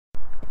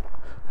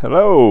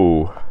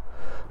Hello,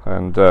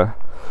 and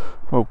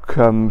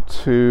welcome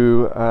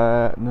to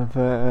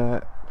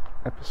another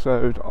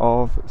episode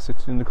of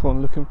Sitting in the Corner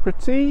Looking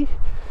Pretty.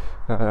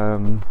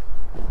 Looking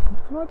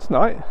like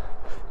tonight,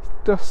 it's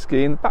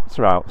dusky and the bats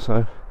are out,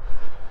 so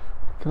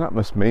that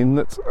must mean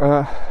that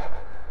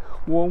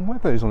warm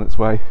weather is on its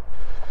way,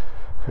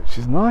 which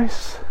is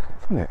nice,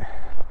 isn't it?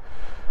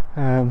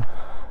 I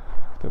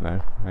don't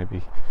know,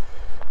 maybe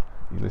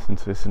you listen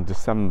to this in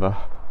December,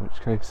 in which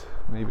case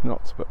maybe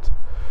not, but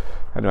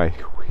anyway,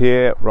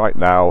 here right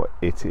now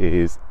it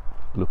is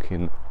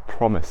looking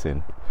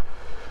promising,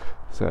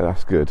 so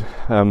that's good.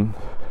 I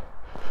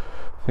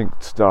think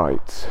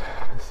tonight,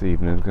 this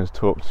evening, I'm going to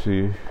talk to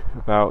you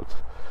about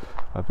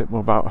a bit more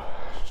about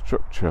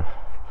structure,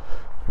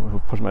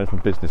 project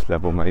management business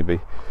level maybe,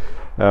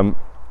 and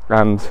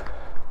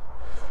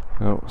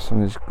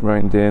something's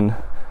rained in.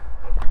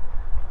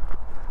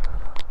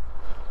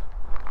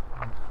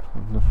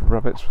 Enough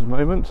rabbits for the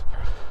moment.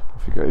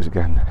 Off he goes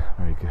again.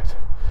 Very good.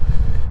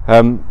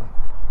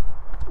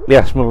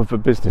 Yes, more of a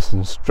business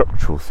and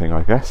structural thing,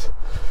 I guess.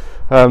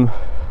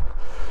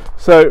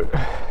 So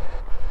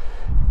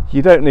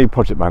you don't need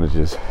project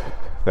managers.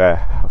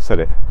 There, I've said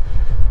it.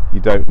 You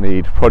don't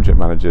need project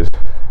managers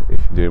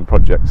if you're doing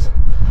projects.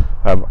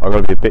 I've got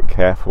to be a bit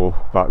careful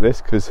about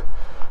this because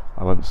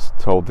I once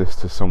told this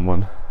to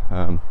someone.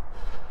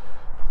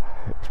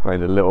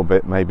 Explained a little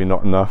bit, maybe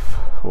not enough,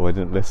 or they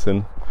didn't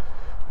listen.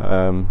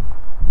 And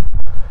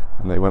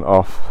they went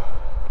off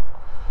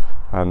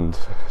and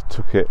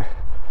took it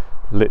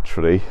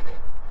literally.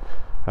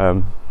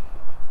 Anyway,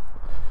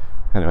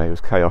 it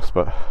was chaos,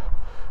 but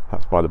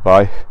that's by the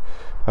by.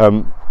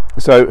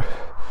 So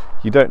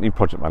you don't need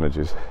project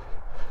managers.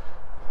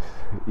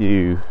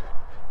 You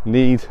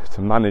need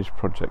to manage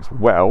projects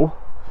well.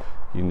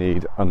 You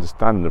need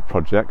understanding of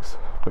projects,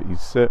 but you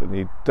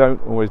certainly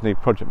don't always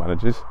need project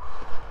managers.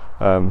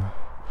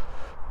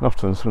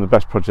 Often some of the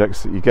best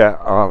projects that you get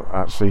are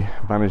actually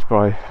managed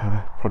by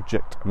a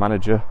project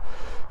manager.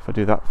 If I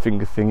do that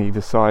finger thing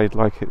either side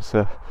like it's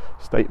a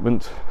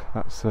statement,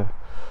 that's a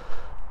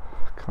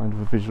kind of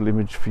a visual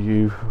image for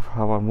you of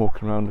how I'm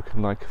walking around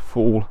looking like a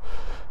fool,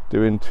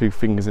 doing two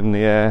fingers in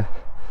the air,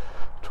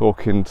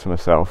 talking to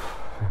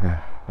myself.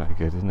 Yeah, very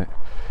good, isn't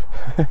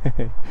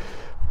it?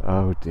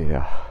 Oh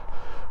dear.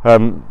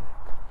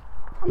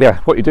 Yeah,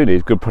 what you do need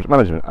is good project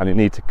management, and you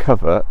need to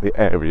cover the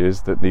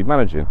areas that need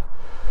managing.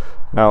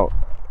 Now,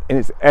 in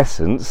its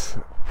essence,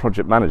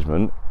 project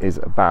management is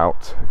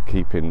about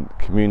keeping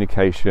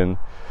communication,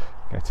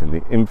 getting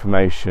the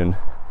information,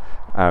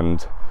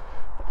 and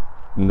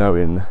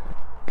getting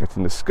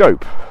the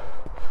scope.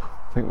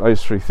 I think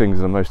those three things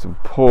are the most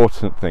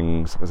important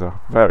things as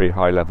a very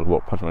high level of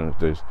what project management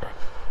does.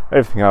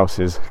 Everything else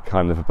is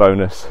kind of a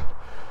bonus,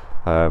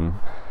 a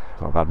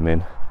lot of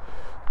admin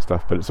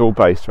stuff, but it's all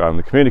based around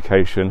the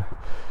communication,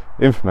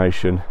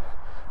 information,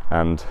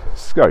 and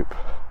scope.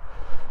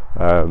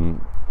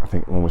 I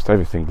think almost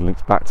everything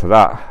links back to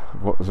that.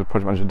 What does a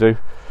project manager do?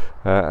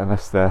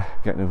 Unless they're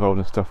getting involved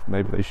in stuff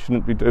maybe they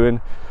shouldn't be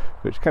doing,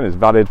 which kind of is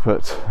valid,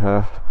 but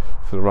for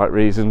the right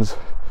reasons.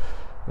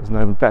 There's no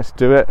one better to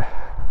do it.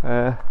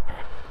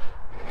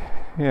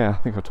 Yeah, I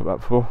think I talked about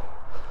that before.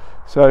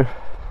 So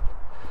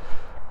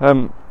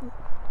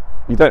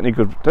you don't need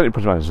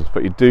project managers,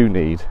 but you do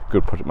need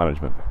good project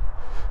management.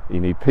 You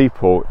need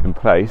people in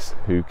place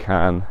who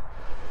can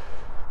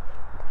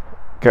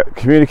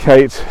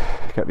communicate,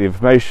 get the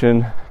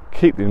information,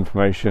 keep the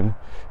information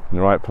in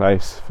the right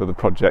place for the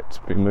project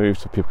to be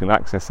moved so people can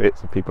access it,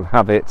 so people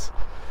have it,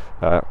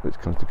 which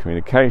comes to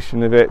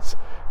communication of it,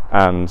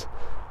 and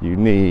you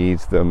need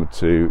them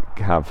to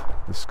have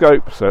the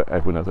scope so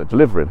everyone knows they're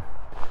delivering.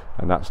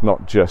 And that's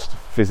not just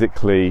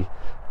physically,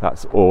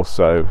 that's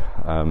also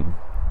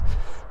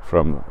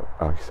from,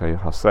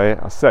 I'll say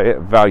it,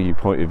 value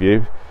point of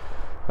view,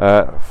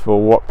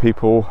 for what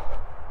people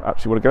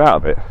actually want to get out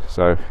of it.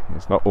 So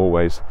it's not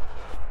always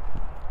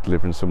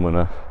delivering someone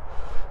a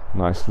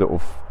nice little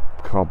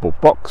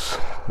cardboard box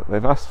that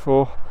they've asked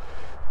for.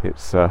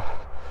 It's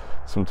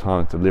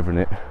sometimes delivering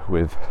it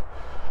with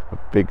a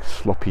big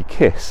sloppy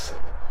kiss.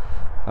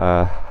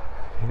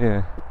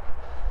 Yeah,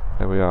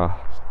 there we are.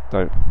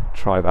 Don't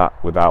try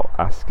that without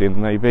asking,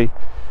 maybe.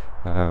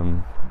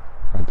 I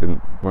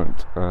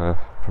won't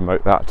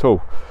promote that at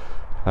all.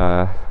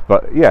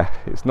 But yeah,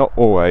 it's not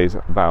always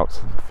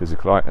about the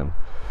physical item,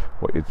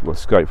 what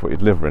scope, what you're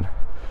delivering,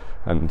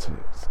 and to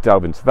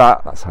delve into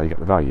that, that's how you get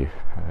the value.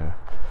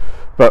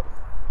 But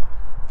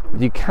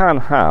you can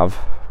have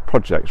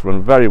projects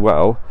run very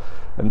well,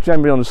 and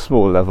generally on a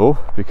smaller level,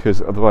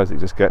 because otherwise it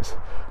just gets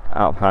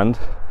out of hand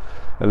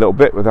a little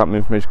bit without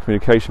information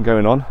communication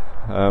going on,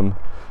 and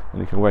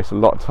you can waste a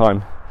lot of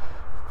time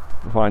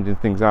finding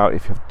things out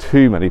if you have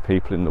too many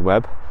people in the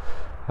web.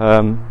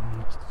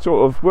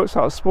 Sort of works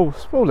out at small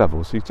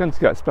levels, so you tend to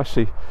get,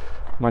 especially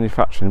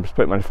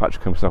bespoke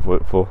manufacturing companies I've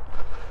worked for,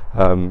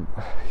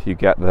 you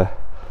get the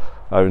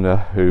owner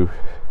who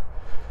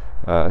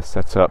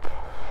set up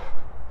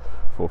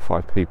 4 or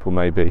 5 people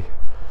maybe,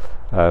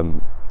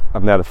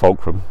 and they're the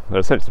fulcrum. They're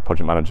essentially the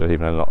project manager,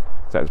 even though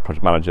they're not the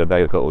project manager.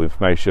 They've got all the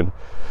information,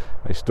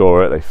 they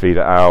store it, they feed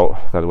it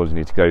out, they're the ones you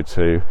need to go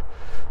to,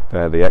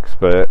 they're the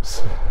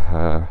experts,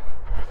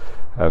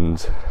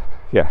 and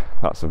yeah,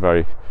 that's a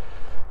very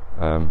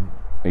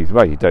easy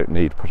way. You don't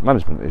need project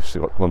management if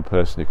you've got one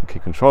person who can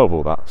keep control of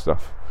all that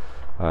stuff.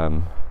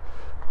 I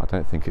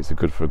don't think it's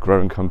good for a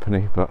growing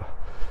company, but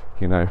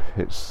you know,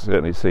 it's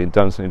certainly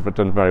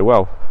done very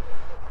well.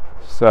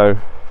 So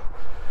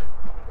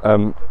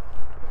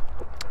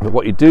but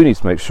what you do need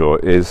to make sure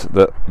is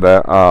that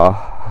there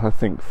are, I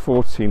think,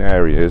 14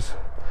 areas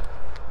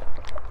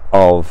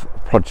of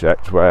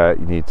project where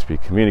you need to be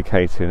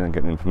communicating and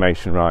getting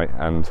information right,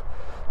 and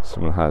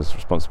someone has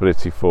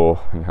responsibility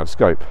for, and you have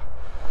scope.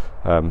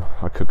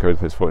 I could go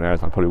into those 14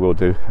 areas, and I probably will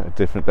do at a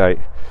different date,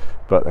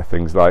 but they're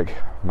things like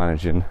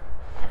managing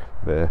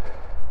the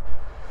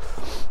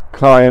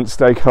client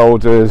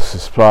stakeholders,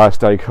 supplier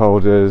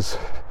stakeholders,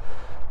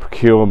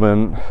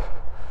 procurement,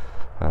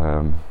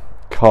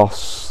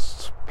 costs,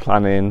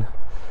 planning.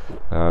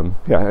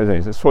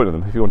 There's 40 of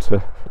them. If you want to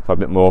find a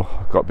bit more,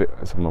 I've got a bit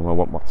on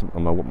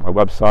my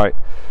website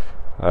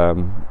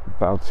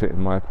about it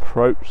in my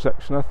approach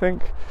section, I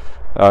think.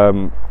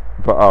 But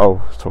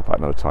I'll talk about it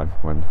another time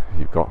when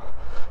you've got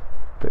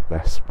a bit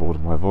less bored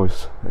of my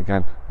voice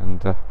again,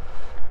 and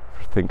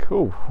think,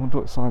 oh, I wonder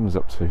what Simon's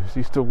up to. Is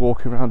he still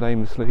walking around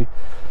aimlessly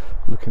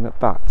looking at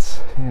bats?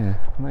 Yeah,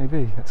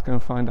 maybe. Let's go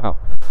and find out.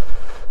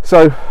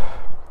 So,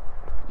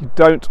 you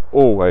don't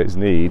always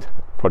need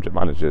project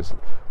managers,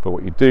 but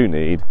what you do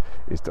need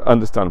is to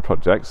understand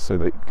projects so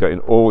that you're getting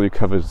all your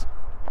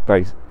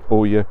bases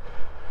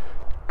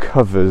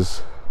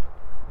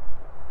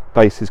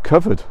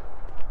covered.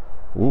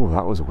 Oh,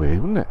 that was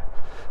weird, wasn't it?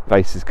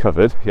 Bases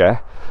covered,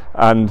 yeah.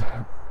 And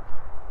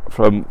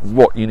from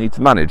what you need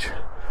to manage.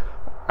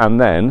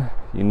 And then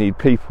you need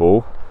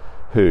people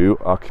who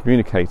are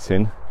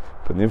communicating,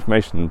 putting the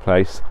information in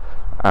place,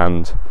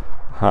 and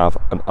have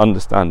an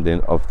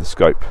understanding of the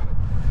scope.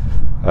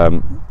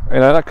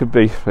 That could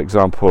be, for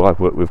example, I've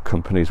worked with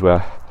companies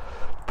where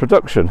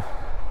production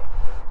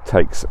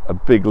takes a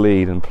big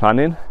lead in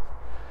planning,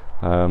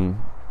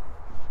 on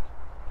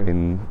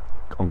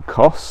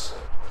costs,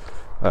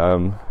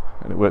 and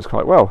it works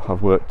quite well.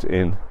 I've worked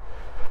in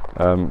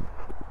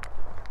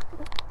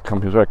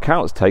companies where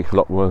accounts take a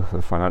lot more of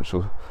the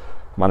financial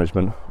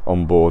management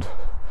on board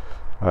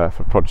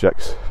for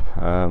projects,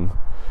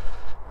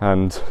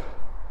 and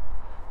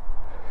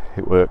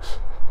it works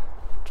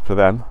for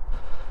them.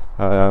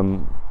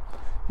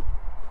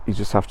 You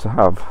just have to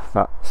have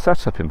that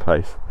setup in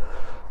place.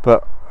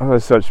 But as I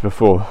said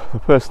before, the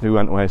person who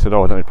went away and said,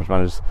 "Oh, I don't need project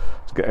managers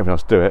to get everyone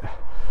else to do it,"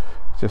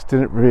 just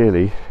didn't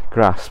really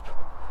grasp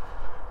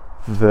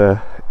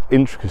the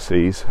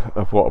intricacies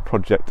of what a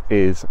project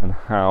is and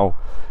how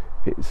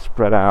it's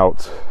spread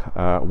out,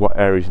 what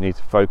areas you need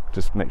to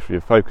just make sure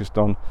you're focused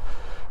on,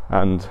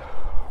 and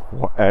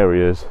what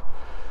areas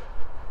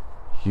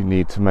you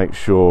need to make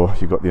sure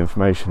you've got the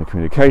information and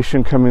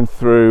communication coming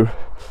through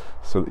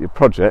so that your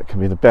project can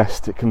be the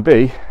best it can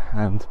be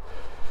and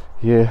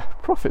your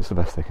profits the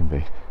best they can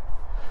be.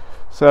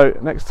 So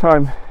next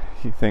time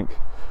you think,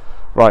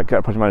 right, get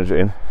a project manager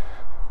in,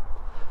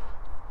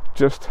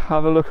 just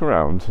have a look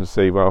around and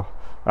see, well,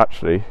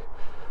 actually,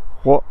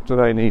 what do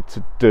they need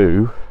to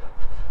do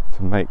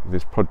to make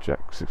this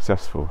project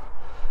successful?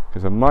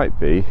 Because there might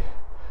be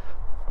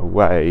a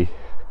way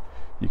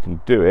you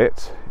can do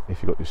it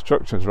if you've got your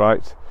structures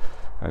right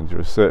and you're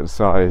a certain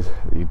size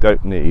that you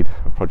don't need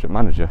a project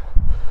manager.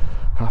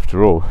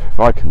 After all, if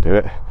I can do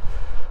it,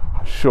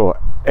 I'm sure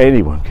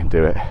anyone can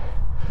do it.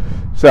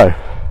 So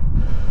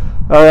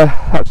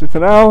that's it for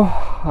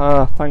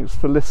now. Thanks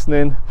for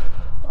listening.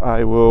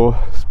 I will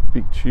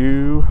speak to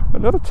you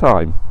another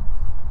time.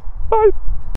 Bye.